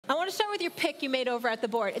I want to start with your pick you made over at the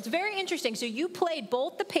board. It's very interesting. So you played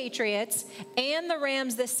both the Patriots and the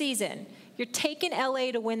Rams this season. You're taking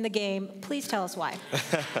LA to win the game. Please tell us why.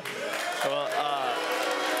 Well,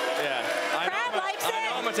 yeah. I know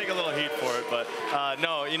I'm going to take a little heat for it, but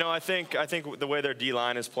no, you know, I think the way their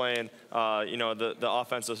D-line is playing, you know, the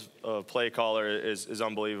offensive play caller is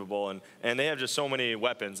unbelievable, and they have just so many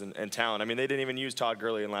weapons and talent. I mean, they didn't even use Todd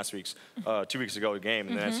Gurley in last week's 2 weeks ago game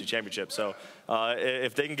in the NFC Championship. So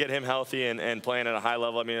if they can get him healthy and playing at a high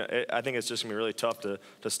level, I mean, I think it's just going to be really tough to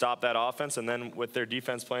stop that offense. And then with their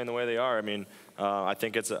defense playing the way they are, I mean, I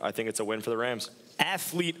think it's a win for the Rams.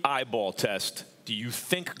 Athlete eyeball test. Do you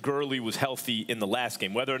think Gurley was healthy in the last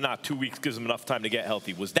game? Whether or not 2 weeks gives him enough time to get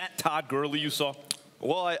healthy. Was that Todd Gurley you saw?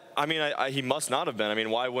 Well, I mean, he must not have been. I mean,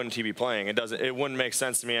 why wouldn't he be playing? It wouldn't make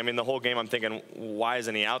sense to me. I mean, the whole game I'm thinking, why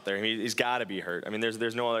isn't he out there? I mean, he's got to be hurt. I mean,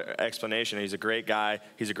 there's no other explanation. He's a great guy.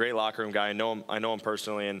 He's a great locker room guy. I know him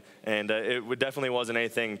personally, and it definitely wasn't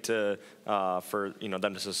anything for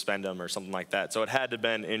them to suspend him or something like that. So it had to have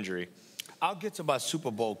been injury. I'll get to my Super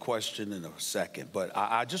Bowl question in a second, but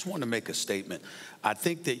I just want to make a statement. I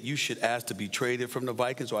think that you should ask to be traded from the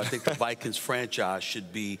Vikings, or I think the Vikings franchise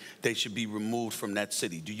should be removed from that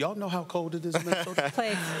city. Do y'all know how cold it is in Minnesota?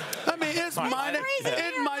 Please. I mean, it's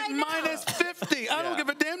minus 50. I don't give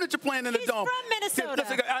a damn that you're playing in the dome. He's from Minnesota.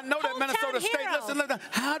 Listen, I know that Minnesota State. Listen,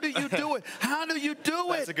 how do you do it? How do you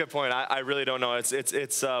do it? That's a good point. I really don't know.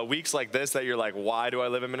 It's weeks like this that you're like, why do I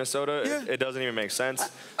live in Minnesota? Yeah. It doesn't even make sense.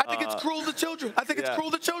 I think it's cruel to children. I think it's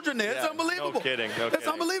cruel to children there. It's unbelievable. No kidding. It's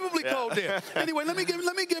unbelievably cold there. Anyway,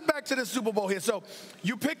 let me get back to the Super Bowl here. So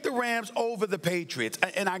you picked the Rams over the Patriots,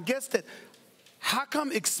 and I guess that how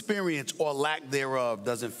come experience or lack thereof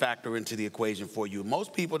doesn't factor into the equation for you?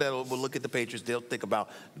 Most people that will look at the Patriots, they'll think about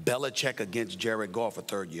Belichick against Jared Goff, a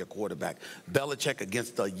third-year quarterback. Belichick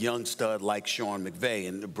against a young stud like Sean McVay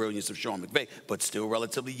and the brilliance of Sean McVay, but still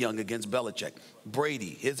relatively young against Belichick.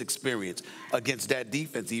 Brady, his experience against that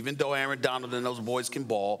defense, even though Aaron Donald and those boys can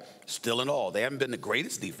ball, still in all. They haven't been the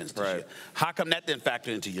greatest defense this year. How come that didn't factor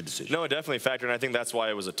into your decision? No, it definitely factored, and I think that's why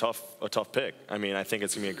it was a tough pick. I mean, I think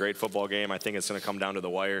it's going to be a great football game. I think it's going to come down to the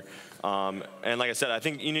wire. And like I said, I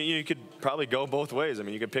think you could probably go both ways. I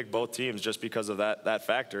mean, you could pick both teams just because of that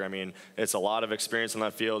factor. I mean, it's a lot of experience on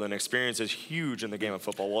that field, and experience is huge in the game of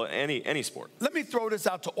football. Well, any sport. Let me throw this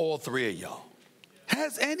out to all three of y'all.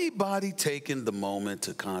 Has anybody taken the moment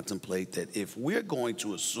to contemplate that if we're going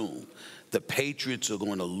to assume the Patriots are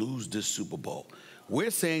going to lose this Super Bowl, we're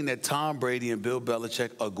saying that Tom Brady and Bill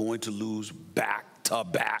Belichick are going to lose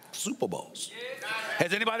back-to-back Super Bowls?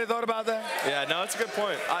 Has anybody thought about that? Yeah, no, it's a good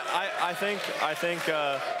point. I think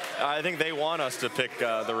they want us to pick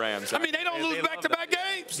the Rams. I mean, they don't lose back-to-back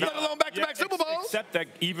games, let alone back-to-back Super Bowls. Except that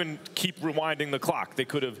even keep rewinding the clock. They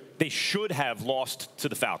should have lost to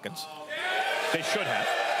the Falcons. They should have.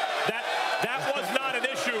 That was not an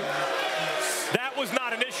issue. That was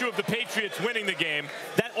not an issue of the Patriots winning the game.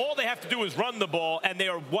 That all they have to do is run the ball, and they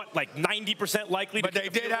are like 90% likely to. But they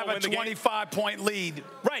did have a 25-point lead.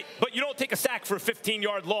 Right, but you don't take a sack for a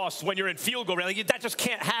 15-yard loss when you're in field goal range. That just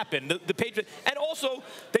can't happen. The Patriots, and also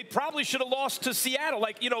they probably should have lost to Seattle.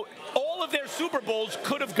 Like, all of their Super Bowls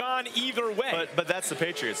could have gone either way. But that's the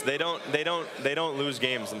Patriots. They don't lose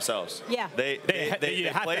games themselves. Yeah. They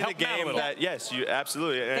play the game that you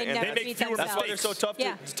absolutely. They make fewer mistakes. That's why they're so tough.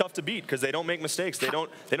 It's tough to beat because they don't make mistakes. They don't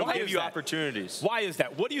give you opportunities. Why is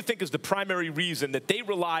that? What do you think is the primary reason that they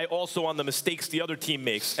rely also on the mistakes the other team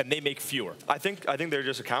makes and they make fewer? I think they're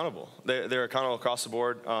just accountable. They're accountable across the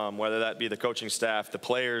board, whether that be the coaching staff, the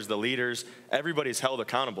players, the leaders. Everybody's held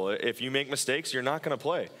accountable. If you make mistakes, you're not going to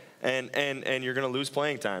play. And you're going to lose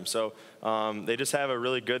playing time. So they just have a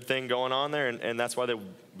really good thing going on there, and that's why they've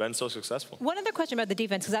been so successful. One other question about the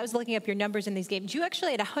defense, because I was looking up your numbers in these games. You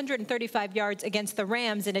actually had 135 yards against the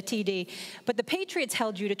Rams in a TD, but the Patriots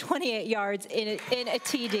held you to 28 yards in a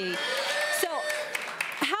TD. So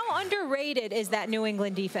how underrated is that New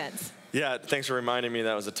England defense? Yeah, thanks for reminding me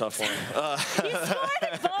that was a tough one. You scored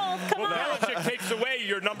it both. Come on. Belichick takes away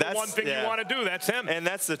your number one thing you want to do. That's him. And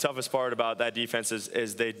that's the toughest part about that defense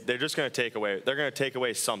is they're just going to take away. They're going to take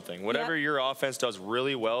away something. Whatever your offense does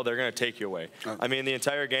really well, they're going to take you away. I mean, the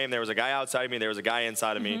entire game, there was a guy outside of me. There was a guy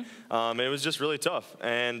inside of me. It was just really tough.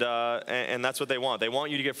 And that's what they want. They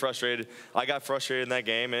want you to get frustrated. I got frustrated in that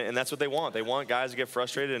game, and that's what they want. They want guys to get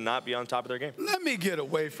frustrated and not be on top of their game. Let me get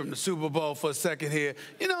away from the Super Bowl for a second here.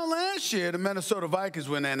 Last this year, the Minnesota Vikings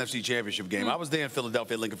win the NFC Championship Game. I was there in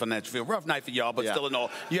Philadelphia, Lincoln Financial Field. Rough night for y'all, but still in all,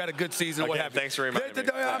 you had a good season. Again, what have you. Thanks for reminding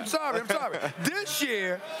me. I'm sorry.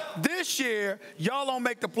 This year, y'all don't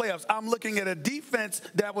make the playoffs. I'm looking at a defense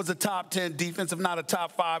that was a top 10 defense, if not a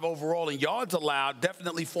top 5 overall in yards allowed.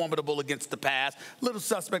 Definitely formidable against the pass. Little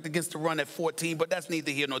suspect against the run at 14, but that's neither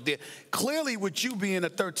here nor there. Clearly, with you being a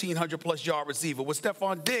 1,300-plus yard receiver, with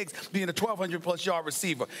Stephon Diggs being a 1,200-plus yard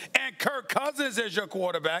receiver, and Kirk Cousins as your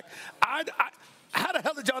quarterback, how the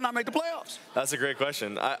hell did y'all not make the playoffs? That's a great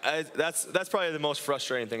question. That's probably the most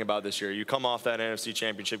frustrating thing about this year. You come off that NFC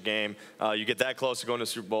Championship game, you get that close to going to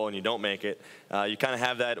the Super Bowl, and you don't make it. You kind of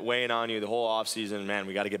have that weighing on you the whole offseason. Man,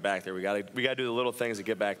 we got to get back there. We got to do the little things to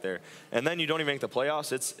get back there. And then you don't even make the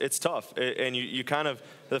playoffs. It's tough. And you kind of,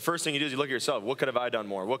 the first thing you do is you look at yourself. What could have I done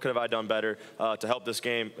more? What could have I done better to help this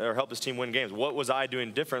game or help this team win games? What was I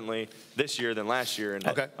doing differently this year than last year? And,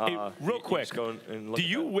 okay. Real quick, do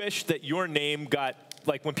you wish that your name got,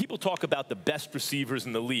 like when people talk about the best receivers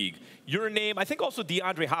in the league, your name, I think also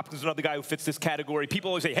DeAndre Hopkins is another guy who fits this category. People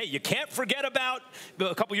always say, hey, you can't forget about,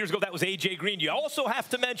 a couple years ago, that was A.J. Green. You also have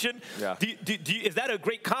to mention, is that a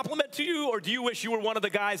great compliment to you, or do you wish you were one of the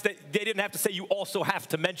guys that they didn't have to say you also have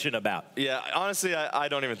to mention about? Yeah, honestly, I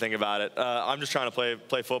don't even think about it. I'm just trying to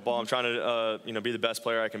play football. I'm trying to be the best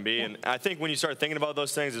player I can be. And I think when you start thinking about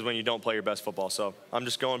those things is when you don't play your best football. So I'm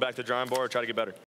just going back to the drawing board, try to get better.